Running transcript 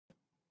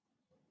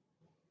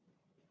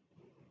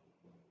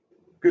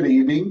Good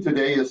evening.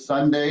 Today is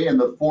Sunday in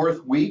the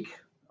fourth week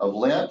of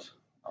Lent.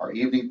 Our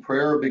evening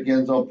prayer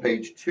begins on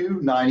page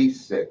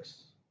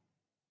 296.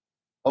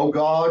 O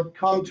God,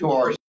 come to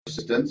our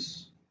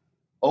assistance.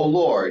 O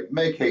Lord,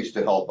 make haste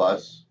to help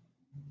us.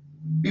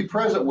 Be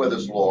present with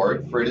us,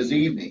 Lord, for it is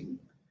evening.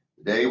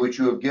 The day which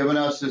you have given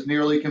us is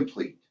nearly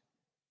complete.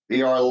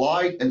 Be our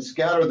light and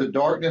scatter the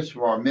darkness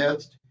from our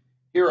midst.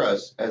 Hear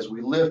us as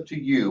we lift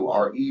to you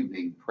our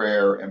evening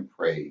prayer and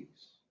praise.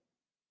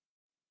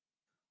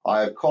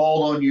 I have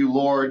called on you,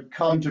 Lord.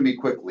 Come to me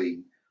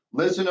quickly.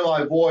 Listen to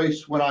my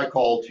voice when I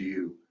call to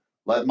you.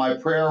 Let my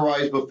prayer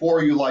rise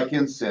before you like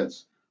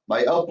incense,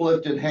 my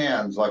uplifted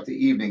hands like the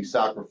evening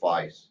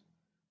sacrifice.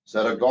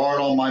 Set a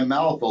guard on my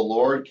mouth, O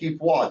Lord.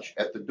 Keep watch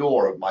at the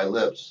door of my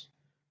lips.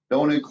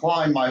 Don't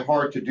incline my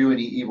heart to do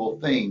any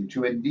evil thing,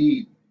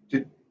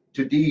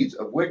 to deeds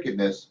of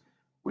wickedness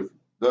with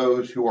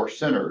those who are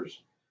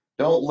sinners.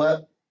 Don't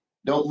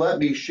let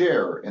me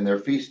share in their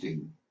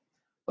feasting.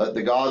 Let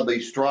the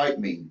godly strike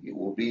me, it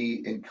will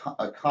be in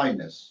a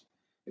kindness.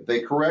 If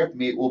they correct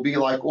me, it will be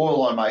like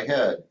oil on my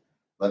head.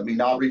 Let me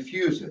not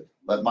refuse it.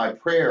 Let my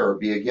prayer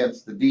be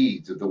against the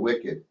deeds of the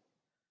wicked.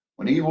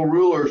 When evil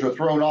rulers are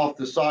thrown off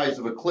the sides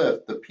of a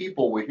cliff, the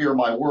people will hear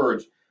my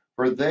words,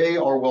 for they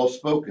are well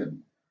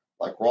spoken.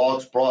 Like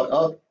rocks brought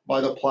up by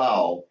the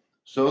plow,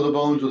 so the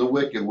bones of the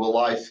wicked will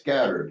lie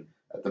scattered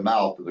at the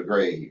mouth of the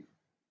grave.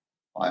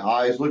 My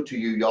eyes look to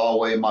you,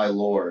 Yahweh, my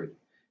Lord.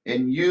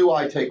 In you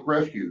I take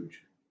refuge.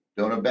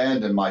 Don't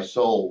abandon my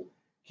soul.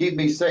 Keep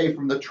me safe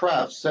from the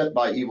traps set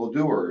by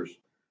evildoers,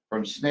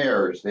 from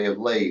snares they have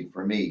laid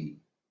for me.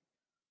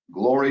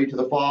 Glory to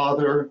the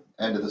Father,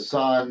 and to the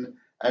Son,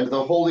 and to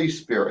the Holy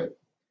Spirit,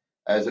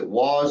 as it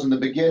was in the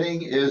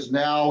beginning, is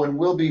now, and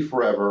will be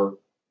forever.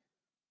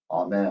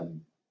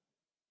 Amen.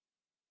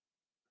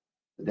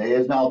 The day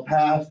is now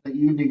past, the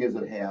evening is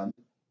at hand.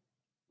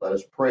 Let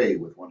us pray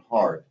with one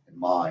heart and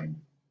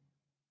mind.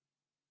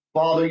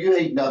 Father, you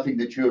hate nothing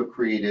that you have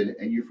created,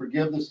 and you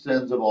forgive the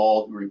sins of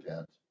all who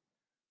repent.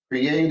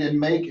 Create and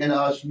make in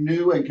us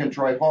new and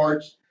contrite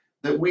hearts,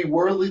 that we,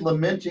 worthily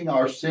lamenting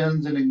our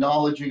sins and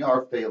acknowledging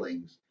our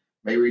failings,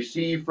 may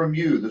receive from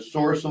you, the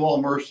source of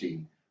all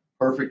mercy,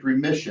 perfect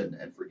remission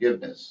and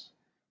forgiveness.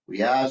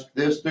 We ask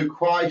this through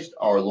Christ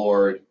our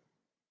Lord.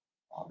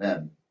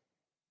 Amen.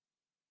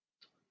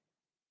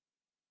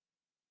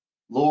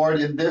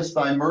 Lord, in this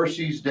thy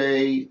mercies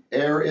day,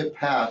 ere it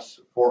pass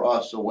for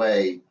us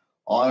away,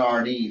 on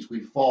our knees we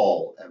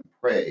fall and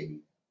pray.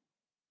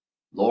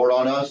 Lord,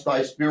 on us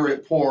thy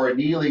Spirit pour,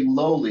 kneeling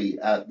lowly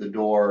at the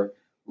door,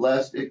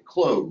 lest it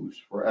close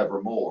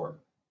forevermore.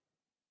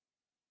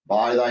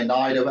 By thy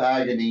night of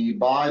agony,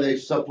 by thy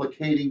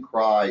supplicating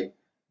cry,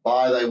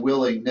 by thy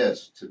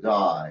willingness to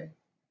die,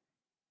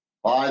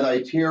 by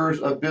thy tears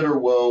of bitter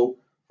woe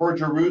for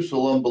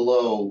Jerusalem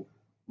below,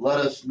 let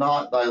us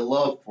not thy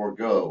love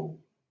forego.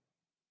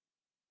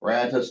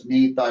 Grant us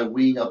neath thy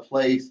wing a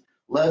place,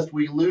 lest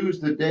we lose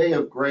the day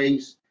of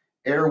grace,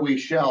 ere we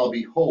shall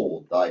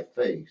behold thy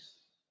face.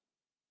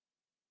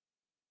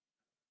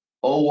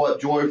 Oh,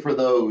 what joy for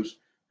those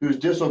whose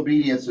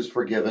disobedience is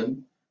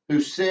forgiven,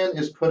 whose sin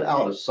is put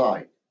out of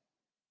sight.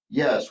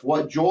 Yes,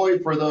 what joy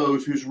for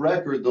those whose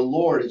record the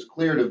Lord has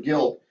cleared of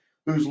guilt,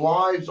 whose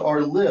lives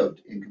are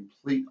lived in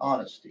complete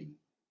honesty.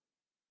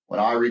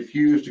 When I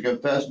refused to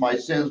confess my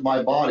sins,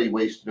 my body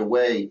wasted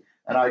away,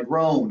 and I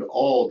groaned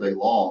all day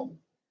long.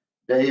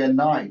 Day and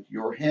night,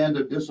 your hand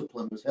of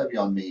discipline was heavy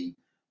on me.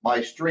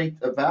 My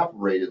strength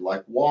evaporated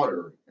like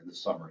water in the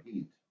summer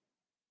heat.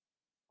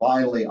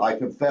 Finally, I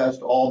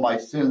confessed all my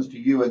sins to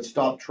you and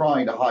stopped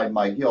trying to hide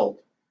my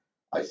guilt.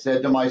 I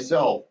said to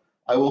myself,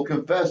 I will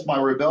confess my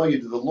rebellion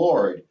to the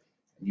Lord,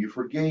 and you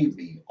forgave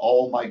me.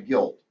 All my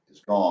guilt is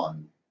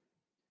gone.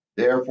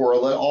 Therefore,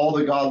 let all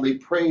the godly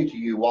pray to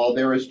you while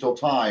there is still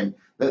time,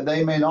 that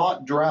they may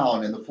not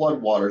drown in the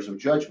floodwaters of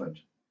judgment.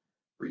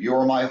 For you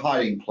are my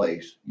hiding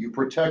place. You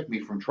protect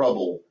me from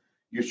trouble.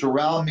 You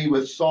surround me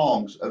with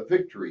songs of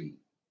victory.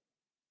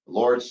 The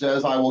Lord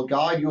says, I will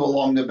guide you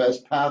along the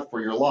best path for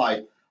your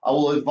life. I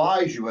will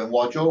advise you and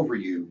watch over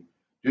you.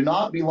 Do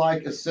not be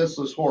like a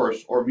senseless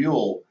horse or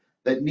mule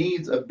that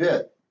needs a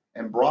bit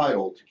and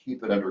bridle to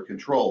keep it under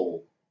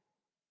control.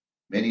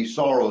 Many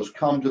sorrows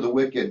come to the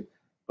wicked,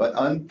 but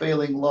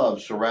unfailing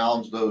love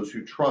surrounds those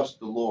who trust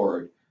the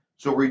Lord.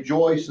 So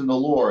rejoice in the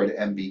Lord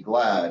and be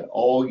glad,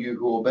 all you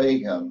who obey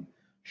him.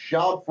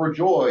 Shout for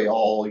joy,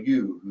 all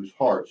you whose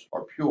hearts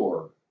are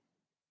pure.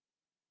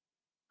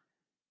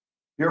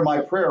 Hear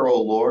my prayer,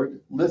 O Lord.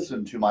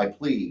 Listen to my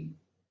plea.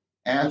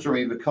 Answer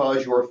me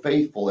because you are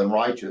faithful and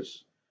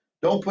righteous.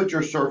 Don't put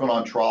your servant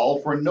on trial,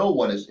 for no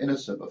one is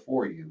innocent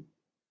before you.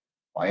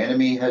 My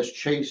enemy has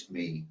chased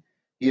me.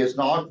 He has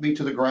knocked me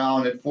to the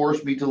ground and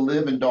forced me to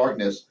live in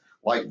darkness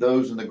like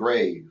those in the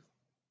grave.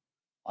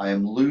 I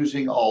am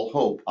losing all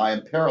hope. I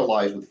am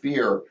paralyzed with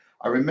fear.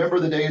 I remember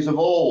the days of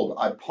old.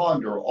 I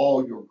ponder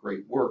all your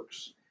great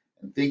works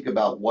and think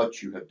about what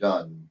you have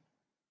done.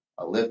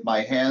 I lift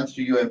my hands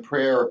to you in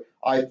prayer.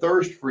 I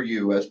thirst for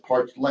you as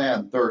parched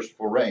land thirsts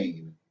for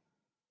rain.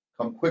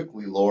 Come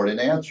quickly, Lord, and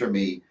answer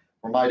me.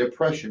 for my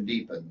depression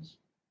deepens.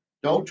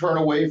 Don't turn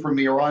away from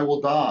me, or I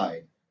will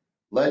die.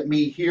 Let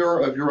me hear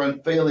of your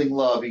unfailing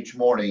love each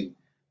morning,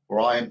 for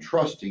I am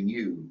trusting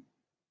you.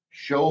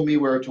 Show me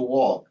where to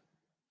walk,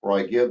 for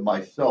I give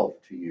myself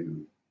to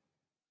you.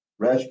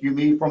 Rescue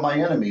me from my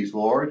enemies,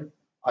 Lord.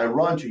 I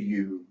run to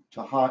you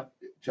to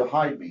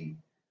hide me.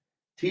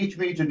 Teach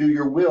me to do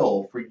your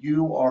will, for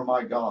you are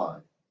my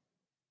God.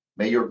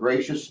 May your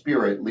gracious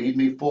Spirit lead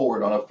me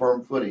forward on a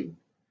firm footing.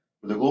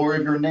 For the glory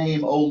of your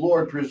name, O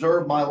Lord,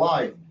 preserve my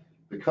life.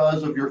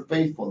 Because of your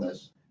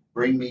faithfulness,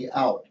 bring me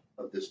out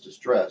of this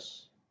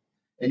distress.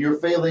 In your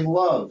failing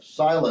love,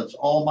 silence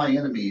all my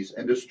enemies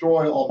and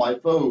destroy all my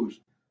foes,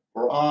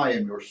 for I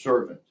am your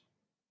servant.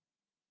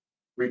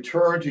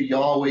 Return to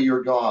Yahweh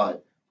your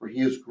God, for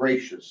he is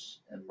gracious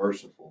and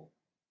merciful.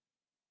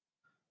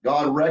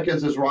 God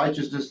reckons as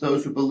righteousness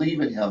those who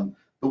believe in him,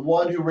 the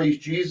one who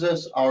raised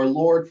Jesus, our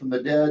Lord, from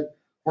the dead.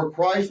 For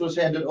Christ was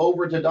handed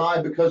over to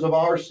die because of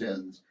our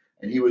sins,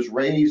 and he was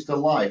raised to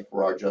life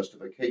for our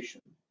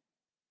justification.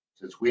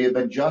 Since we have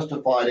been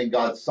justified in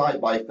God's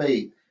sight by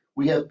faith,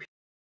 we have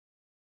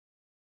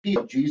peace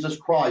of Jesus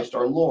Christ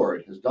our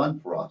Lord has done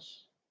for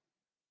us.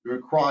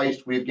 Through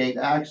Christ we have gained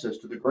access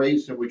to the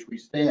grace in which we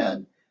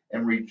stand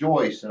and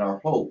rejoice in our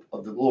hope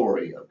of the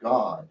glory of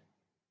God.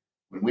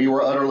 When we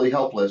were utterly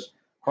helpless,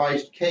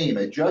 Christ came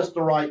at just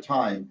the right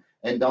time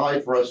and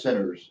died for us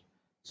sinners.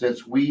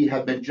 Since we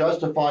have been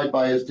justified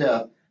by his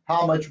death,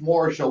 how much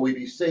more shall we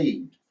be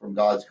saved from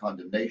God's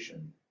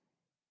condemnation?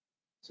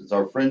 Since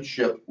our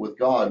friendship with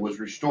God was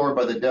restored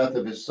by the death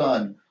of his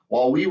Son,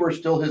 while we were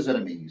still his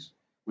enemies,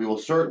 we will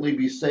certainly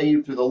be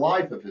saved through the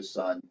life of his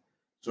Son.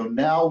 So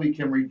now we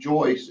can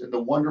rejoice in the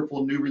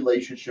wonderful new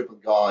relationship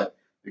with God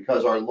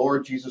because our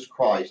Lord Jesus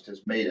Christ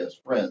has made us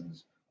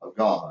friends of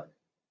God.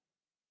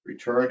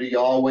 Return to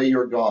Yahweh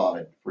your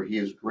God, for he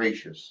is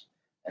gracious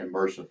and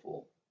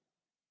merciful.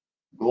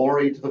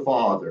 Glory to the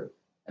Father,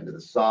 and to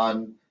the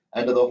Son,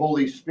 and to the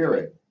Holy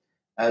Spirit,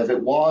 as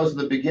it was in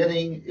the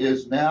beginning,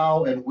 is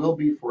now, and will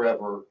be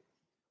forever.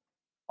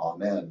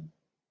 Amen.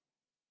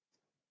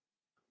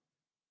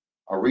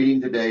 Our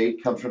reading today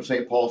comes from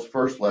St. Paul's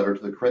first letter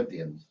to the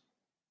Corinthians.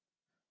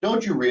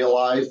 Don't you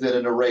realize that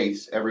in a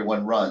race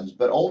everyone runs,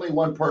 but only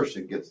one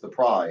person gets the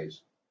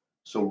prize?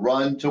 So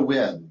run to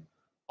win.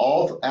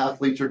 All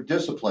athletes are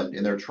disciplined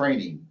in their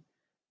training.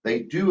 They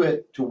do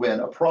it to win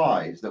a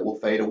prize that will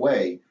fade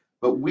away,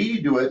 but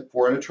we do it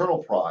for an eternal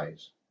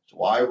prize.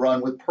 So I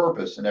run with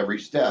purpose in every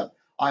step.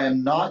 I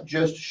am not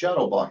just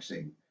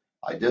shadowboxing.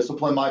 I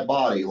discipline my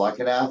body like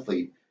an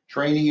athlete,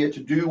 training it to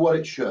do what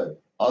it should.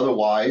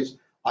 Otherwise,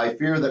 I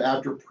fear that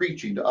after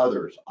preaching to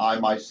others, I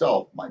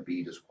myself might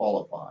be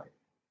disqualified.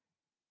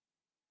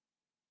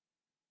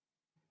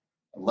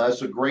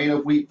 Unless a grain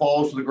of wheat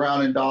falls to the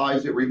ground and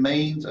dies, it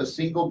remains a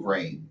single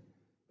grain.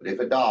 But if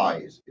it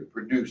dies, it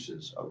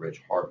produces a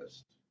rich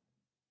harvest.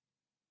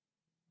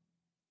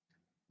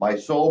 My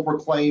soul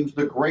proclaims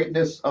the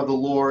greatness of the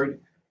Lord.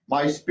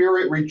 My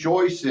spirit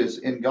rejoices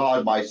in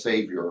God, my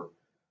Savior,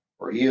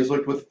 for he has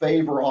looked with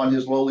favor on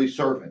his lowly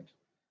servant.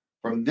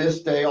 From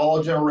this day,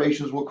 all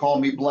generations will call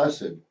me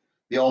blessed.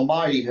 The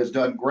Almighty has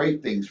done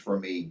great things for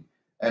me,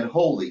 and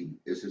holy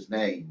is his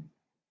name.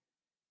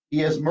 He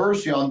has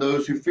mercy on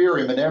those who fear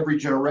him in every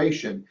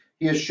generation.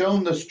 He has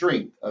shown the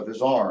strength of his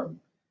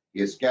arm. He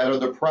has scattered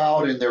the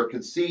proud in their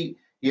conceit.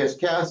 He has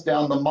cast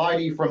down the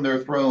mighty from their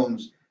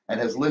thrones and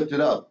has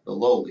lifted up the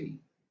lowly.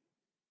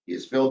 He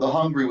has filled the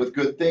hungry with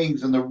good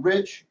things, and the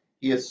rich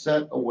he has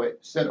sent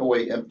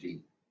away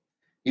empty.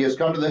 He has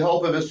come to the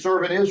help of his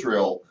servant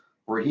Israel,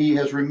 for he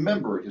has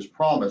remembered his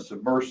promise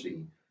of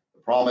mercy,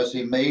 the promise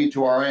he made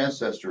to our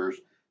ancestors,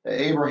 to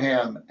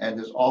Abraham and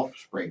his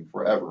offspring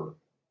forever.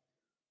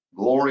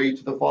 Glory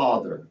to the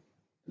Father,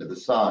 and to the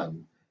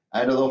Son,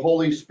 and to the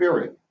Holy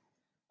Spirit,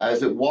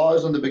 as it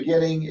was in the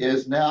beginning,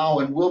 is now,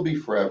 and will be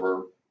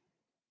forever.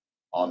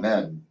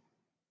 Amen.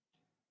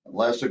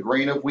 Unless a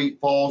grain of wheat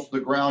falls to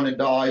the ground and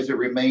dies, it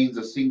remains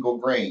a single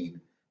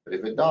grain, but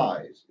if it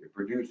dies, it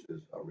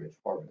produces a rich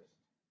harvest.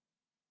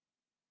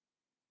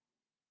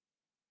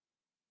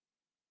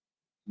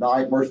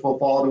 Tonight, merciful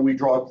Father, we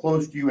draw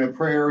close to you in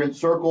prayer,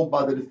 encircled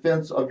by the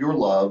defense of your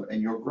love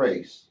and your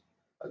grace,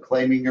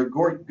 acclaiming your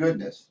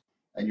goodness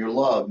and your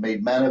love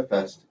made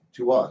manifest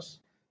to us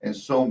in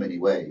so many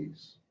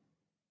ways.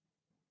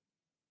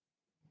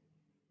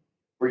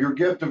 For your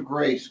gift of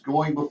grace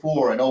going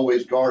before and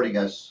always guarding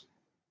us,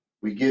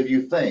 we give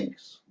you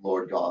thanks,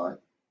 Lord God.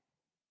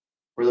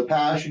 For the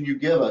passion you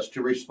give us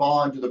to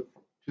respond to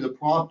the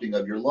prompting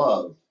of your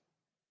love,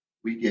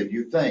 we give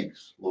you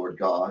thanks, Lord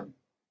God.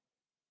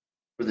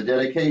 For the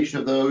dedication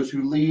of those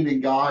who lead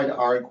and guide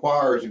our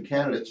inquirers and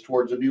candidates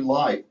towards a new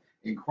life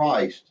in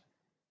Christ,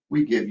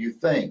 we give you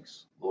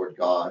thanks, Lord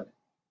God.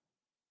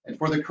 And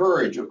for the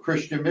courage of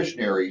Christian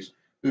missionaries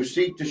who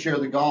seek to share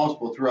the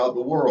gospel throughout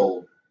the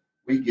world,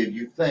 we give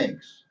you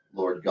thanks,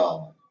 Lord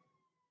God.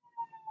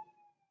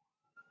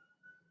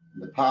 In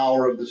the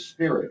power of the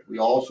Spirit, we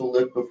also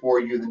lift before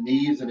you the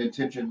needs and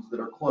intentions that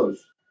are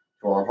close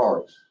to our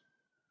hearts.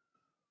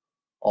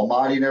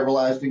 Almighty and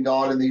everlasting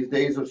God, in these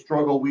days of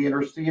struggle, we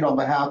intercede on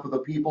behalf of the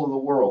people of the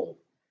world.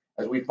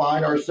 As we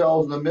find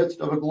ourselves in the midst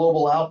of a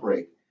global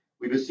outbreak,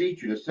 we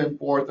beseech you to send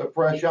forth a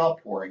fresh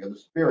outpouring of the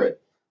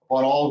Spirit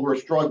upon all who are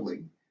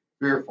struggling,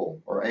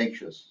 fearful, or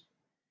anxious.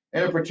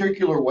 In a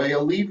particular way,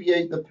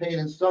 alleviate the pain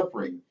and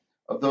suffering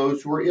of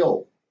those who are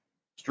ill,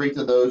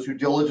 strengthen those who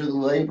diligently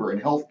labor in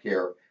health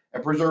care,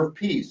 and preserve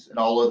peace in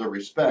all other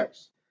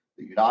respects,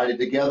 that united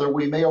together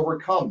we may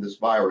overcome this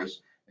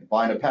virus and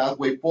find a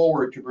pathway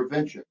forward to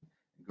prevention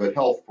and good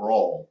health for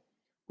all.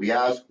 We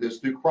ask this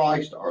through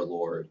Christ our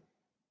Lord.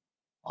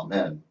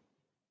 Amen.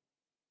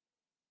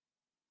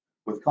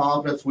 With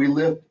confidence, we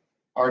lift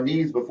our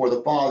needs before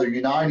the Father,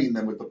 uniting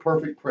them with the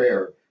perfect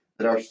prayer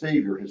that our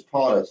Savior has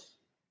taught us.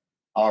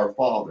 Our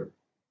Father,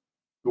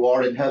 who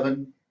art in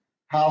heaven,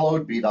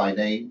 hallowed be thy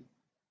name.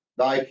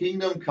 Thy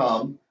kingdom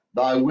come,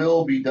 thy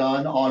will be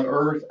done on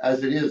earth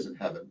as it is in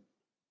heaven.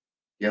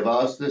 Give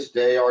us this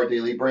day our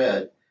daily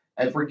bread,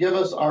 and forgive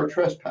us our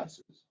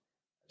trespasses,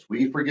 as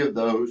we forgive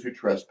those who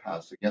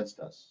trespass against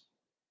us.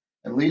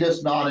 And lead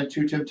us not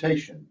into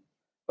temptation,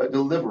 but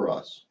deliver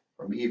us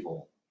from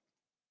evil.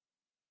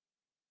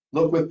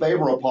 Look with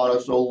favor upon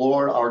us, O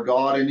Lord our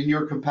God, and in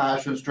your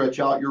compassion stretch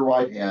out your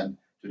right hand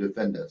to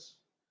defend us.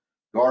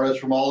 Guard us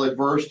from all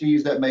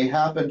adversities that may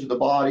happen to the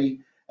body,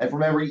 and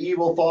from every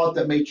evil thought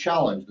that may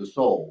challenge the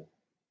soul.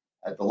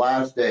 At the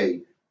last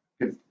day,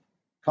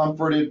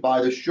 comforted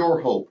by the sure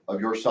hope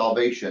of your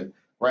salvation,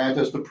 grant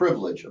us the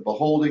privilege of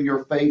beholding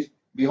you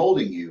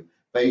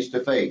face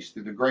to face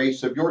through the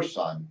grace of your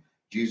Son,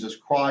 Jesus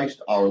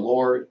Christ our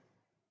Lord.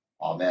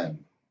 Amen.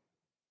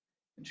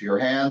 Into your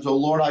hands, O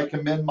Lord, I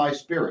commend my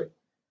spirit,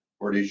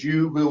 for it is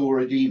you who will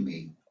redeem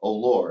me, O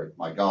Lord,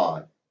 my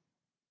God.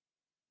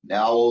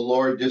 Now, O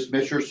Lord,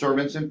 dismiss your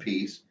servants in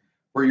peace,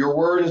 for your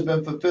word has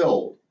been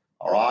fulfilled.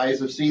 Our eyes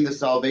have seen the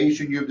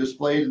salvation you have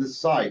displayed in the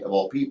sight of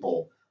all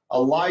people,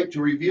 a light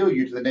to reveal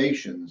you to the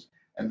nations,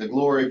 and the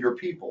glory of your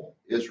people,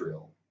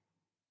 Israel.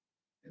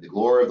 May the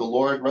glory of the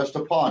Lord rest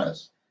upon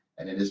us,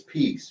 and in his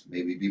peace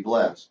may we be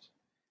blessed.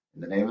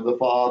 In the name of the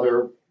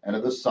Father, and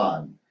of the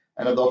Son,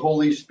 and of the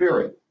Holy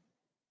Spirit.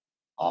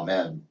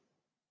 Amen.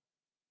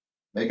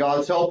 May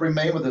God's help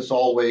remain with us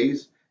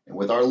always, and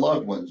with our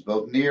loved ones,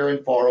 both near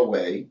and far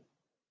away.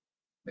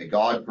 May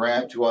God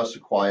grant to us a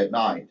quiet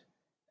night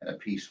and a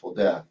peaceful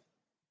death.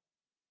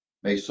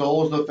 May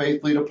souls of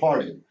faithfully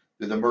departed,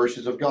 through the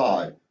mercies of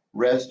God,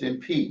 rest in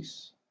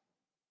peace.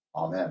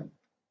 Amen.